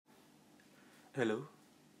Hello,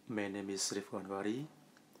 my name is Rifwanwari.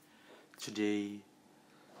 Today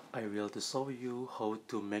I will to show you how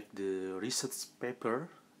to make the research paper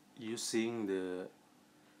using the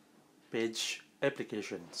page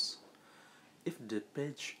applications. If the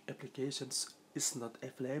page applications is not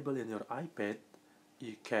available in your iPad,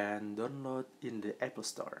 you can download in the Apple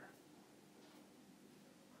Store.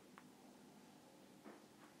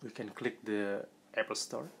 We can click the Apple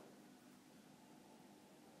Store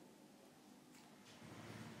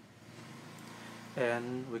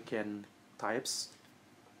and we can type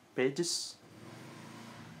pages.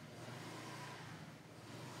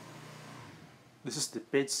 This is the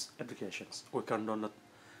page applications. We can download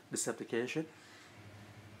this application.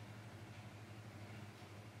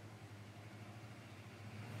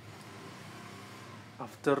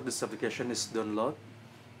 After this application is downloaded,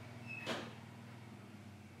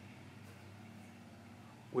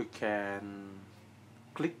 we can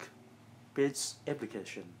click page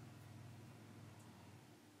application.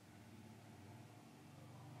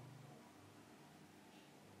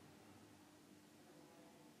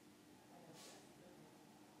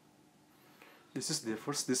 This is the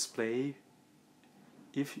first display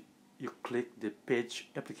if you click the page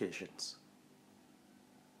applications.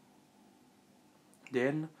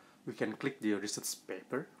 Then we can click the research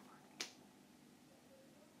paper.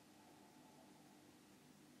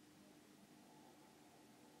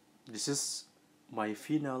 This is my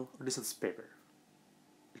final research paper.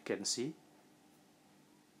 You can see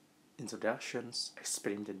introductions,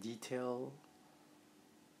 experimental detail.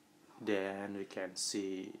 Then we can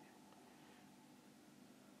see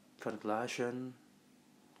conclusion,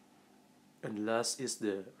 and last is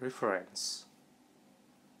the reference.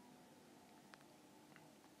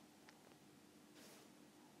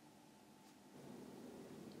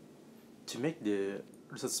 To make the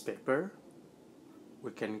research paper,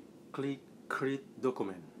 we can click create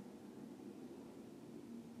document.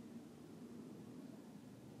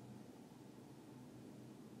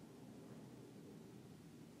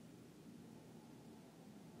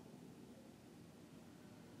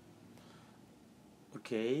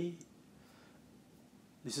 Okay,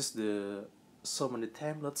 this is the so many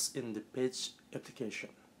templates in the page application.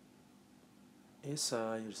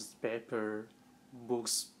 Essay, research paper,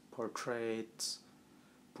 books, portraits,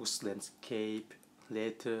 books landscape,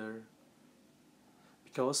 letter.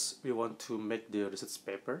 Because we want to make the research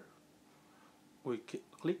paper, we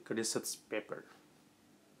click research paper.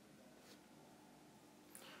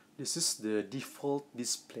 This is the default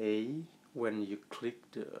display when you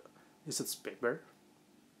click the research paper.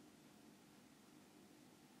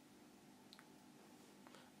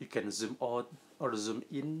 You can zoom out or zoom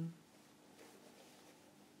in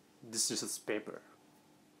this research paper.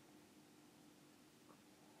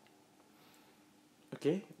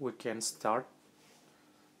 Okay, we can start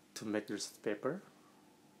to make the research paper.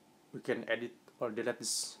 We can edit or delete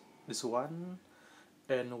this one,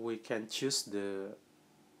 and we can choose the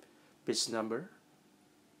page number.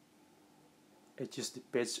 I choose the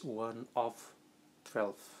page 1 of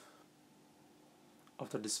 12.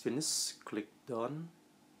 After this finish, click done.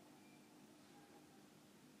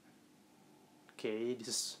 Okay,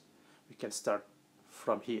 we can start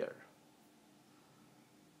from here.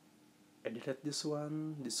 Edit this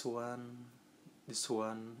one, this one, this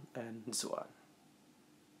one, and this one.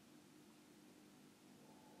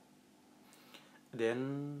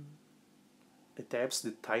 Then it types the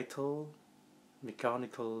title,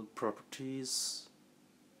 mechanical properties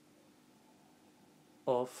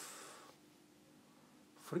of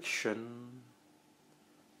friction,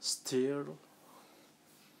 stir,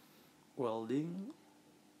 welding,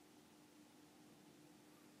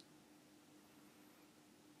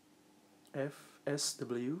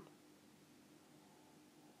 FSW,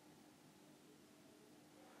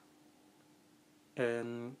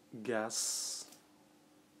 and gas,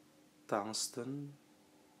 tungsten,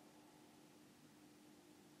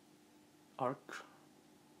 arc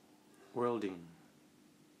welding,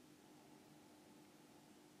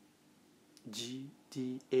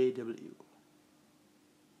 GTAW,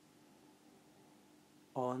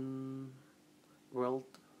 on weld,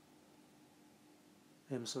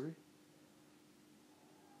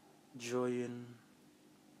 join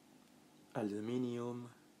aluminium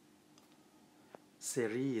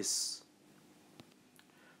series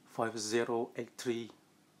 5083.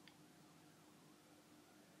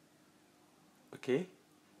 Okay,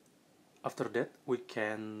 after that we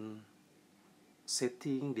can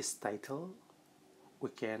setting this title. We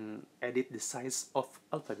can edit the size of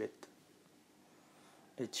alphabet.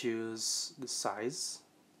 I choose the size.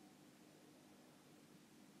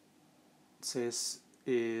 It says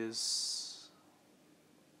is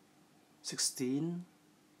 16.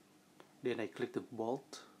 Then I click the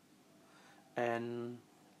bolt and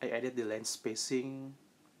I added the line spacing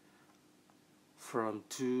from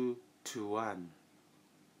 2 to 1.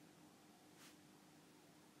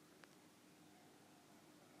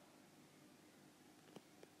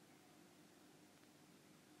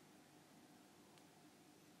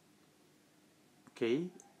 Okay,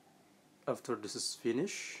 after this is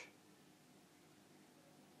finished,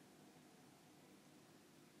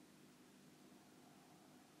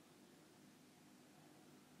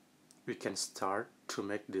 we can start to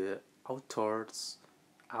make the authors,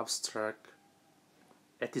 abstract,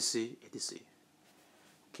 etc. etc.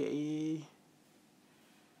 Okay,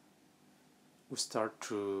 we start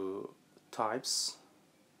to types.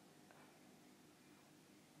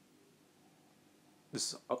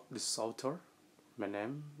 This is author. My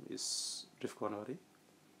name is Rifkonori,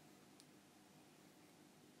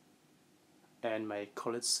 and my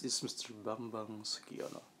college is Mr. Bambang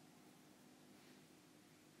Sukiono.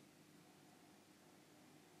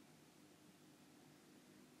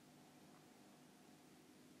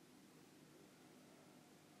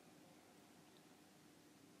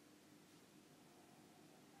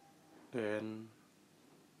 Then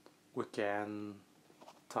we can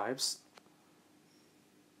types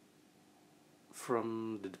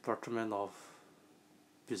from the Department of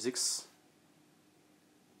Physics,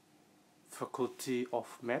 Faculty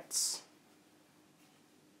of Maths,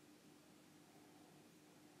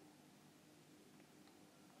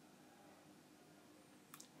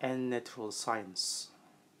 and Natural Science.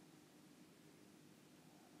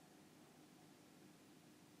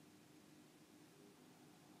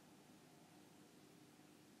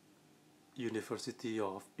 University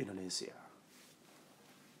of Indonesia.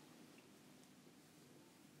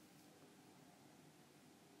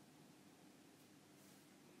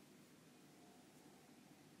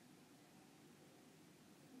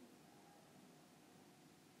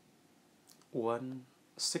 One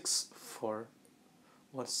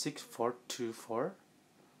 16424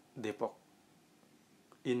 Depok,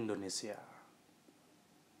 Indonesia.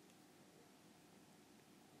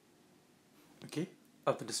 Okay,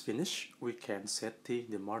 after this finish, we can setting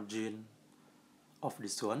the margin of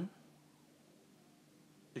this one.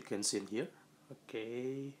 You can see in here.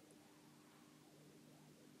 Okay,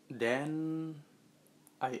 then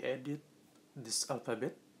I edit this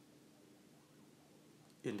alphabet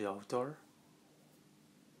in the author.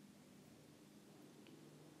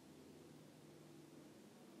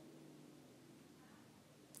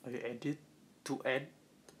 I edit to add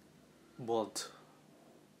bold.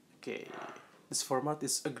 Okay, this format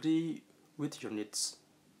is agree with your needs.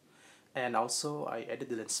 And also I added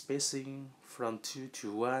the line spacing from 2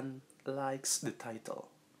 to 1 likes the title.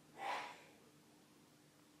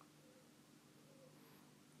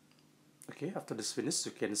 Okay, after this finish,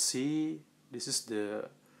 you can see this is the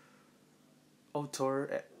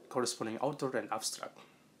author, corresponding author and abstract.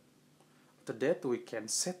 After that, we can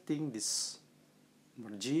setting this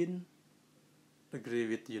margin, agree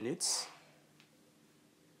with units.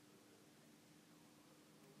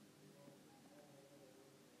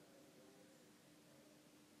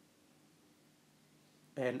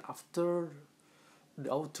 And after the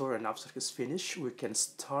author and abstract is finished, we can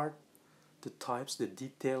start to type the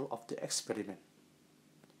detail of the experiment.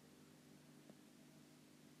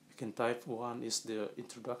 We can type one is the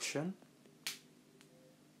introduction.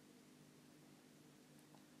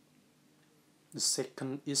 The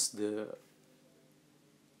second is the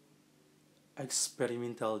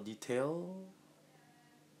experimental detail.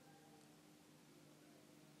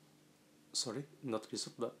 Sorry, not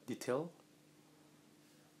result, but detail.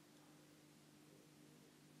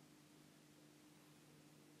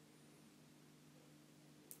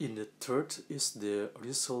 In the third is the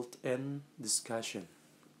result and discussion.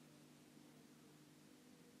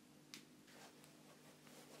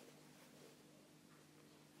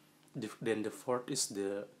 Then the fourth is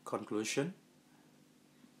the conclusion.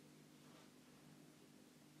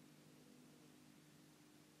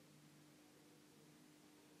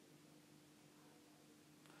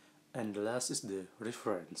 And the last is the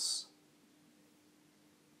reference.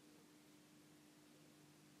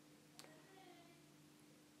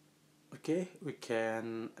 Okay, we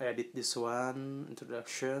can edit this one,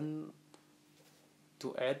 introduction,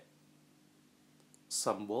 to add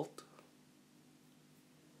some bold.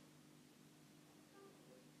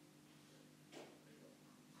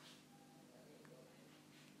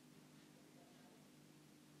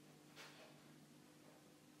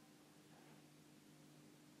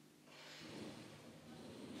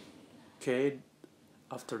 Okay,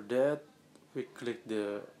 after that we click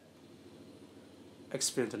the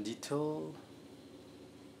experimental detail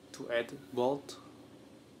to add bold,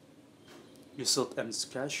 result and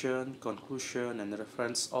discussion, conclusion, and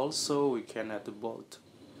reference. Also, we can add the bold.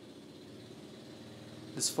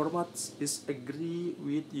 This format is agree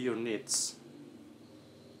with your needs.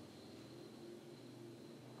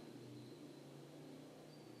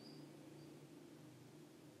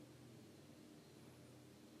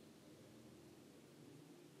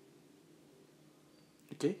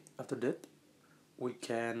 Okay, after that, we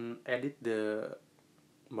can edit the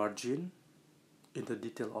margin in the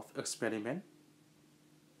detail of experiment.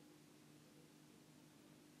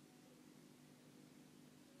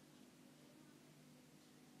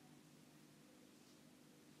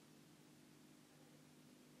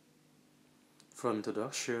 From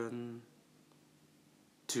introduction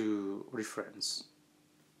to reference.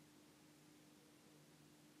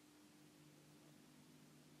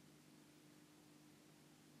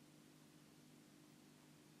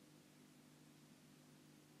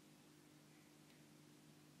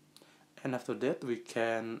 And after that, we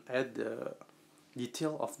can add the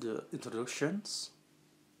detail of the introductions,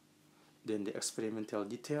 then the experimental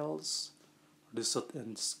details, result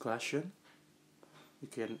and discussion. You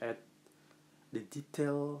can add the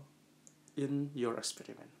detail in your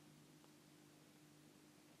experiment.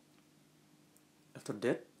 After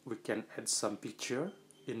that, we can add some picture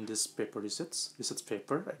in this paper research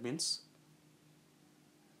paper, I means.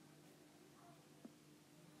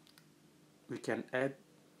 We can add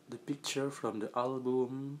the picture from the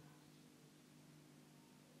album.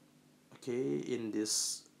 Okay, in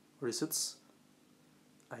this research,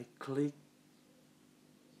 I click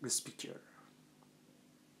this picture.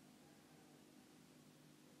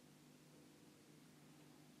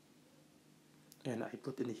 And I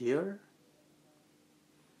put in here.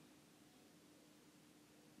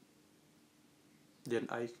 Then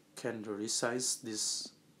I can resize this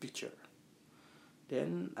picture.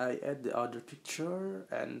 Then I add the other picture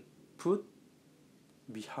and put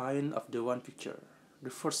behind of the one picture, the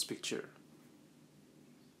first picture.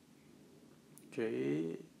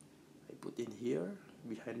 Okay, I put in here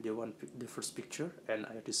behind the first picture, and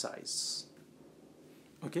I resize.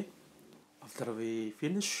 Okay, after we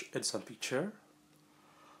finish add some picture,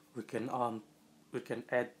 we can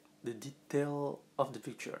add the detail of the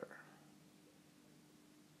picture.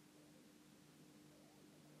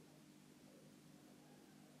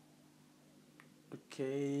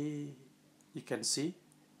 Okay, you can see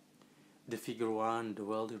the figure 1, the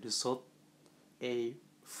value result, A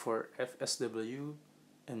for FSW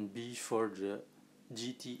and B for the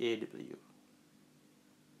GTAW.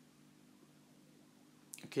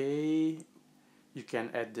 Okay, you can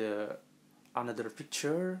add another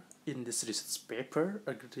picture in this research paper,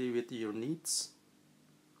 agree with your needs.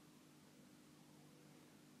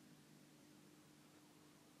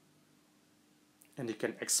 And you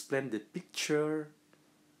can explain the picture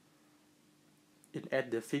and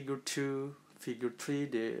add the figure 2, figure 3,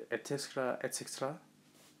 the etc. etc.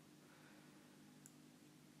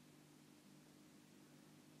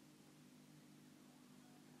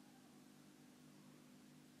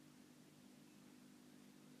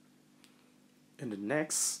 And the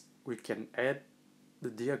next, we can add the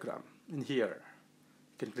diagram in here.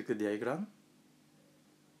 You can click the diagram.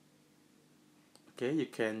 Okay, you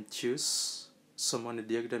can choose summon the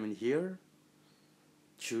diagram in here,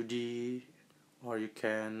 2D, or you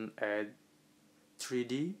can add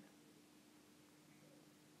 3D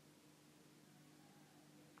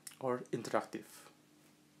or interactive.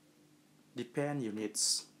 Depend your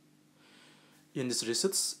needs. In this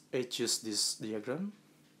research, I choose this diagram.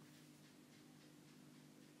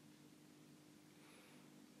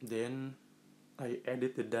 Then I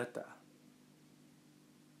edit the data.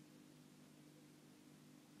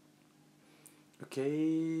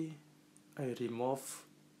 Okay, I remove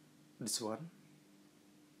this one.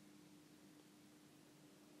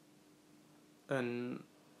 And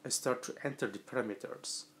I start to enter the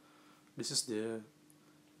parameters. This is the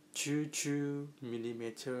 22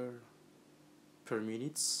 millimeter per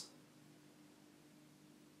minute,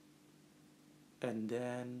 and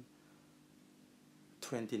then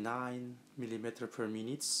 29 millimeter per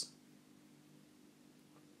minute.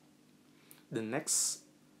 The next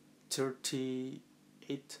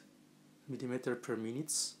 38 millimeter per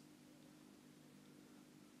minute,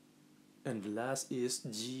 and the last is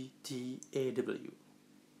GTAW.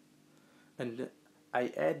 And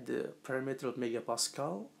I add the parameter of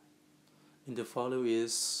megapascal. In the value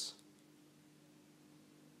is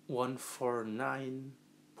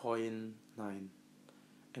 149.9,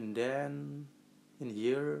 and then in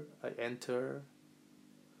here I enter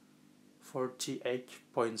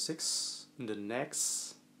 48.6 the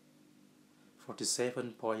next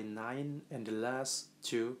 47.9, and the last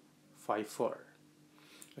 254.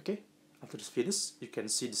 Okay, after this finish, you can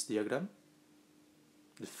see this diagram,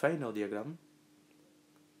 the final diagram.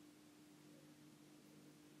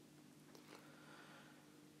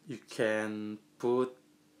 You can put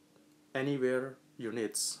anywhere you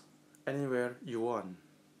need, anywhere you want,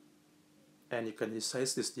 and you can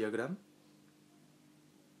resize this diagram.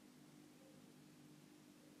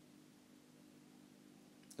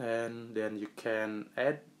 And then you can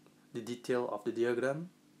add the detail of the diagram,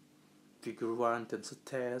 figure 1 tensor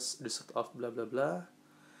test, result of blah blah blah,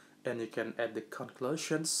 and you can add the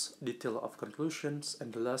conclusions, detail of conclusions,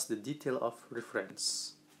 and the last the detail of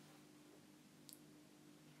reference.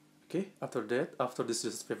 Okay, after that, after this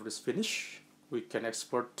research paper is finished, we can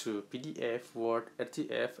export to PDF, Word,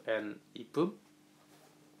 RTF, and EPUB.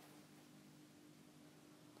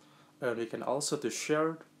 And we can also to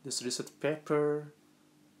share this research paper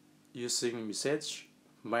using message,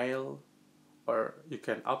 mail, or you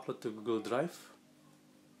can upload to Google Drive.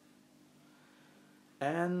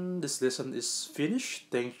 And this lesson is finished.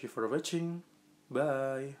 Thank you for watching.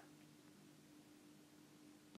 Bye.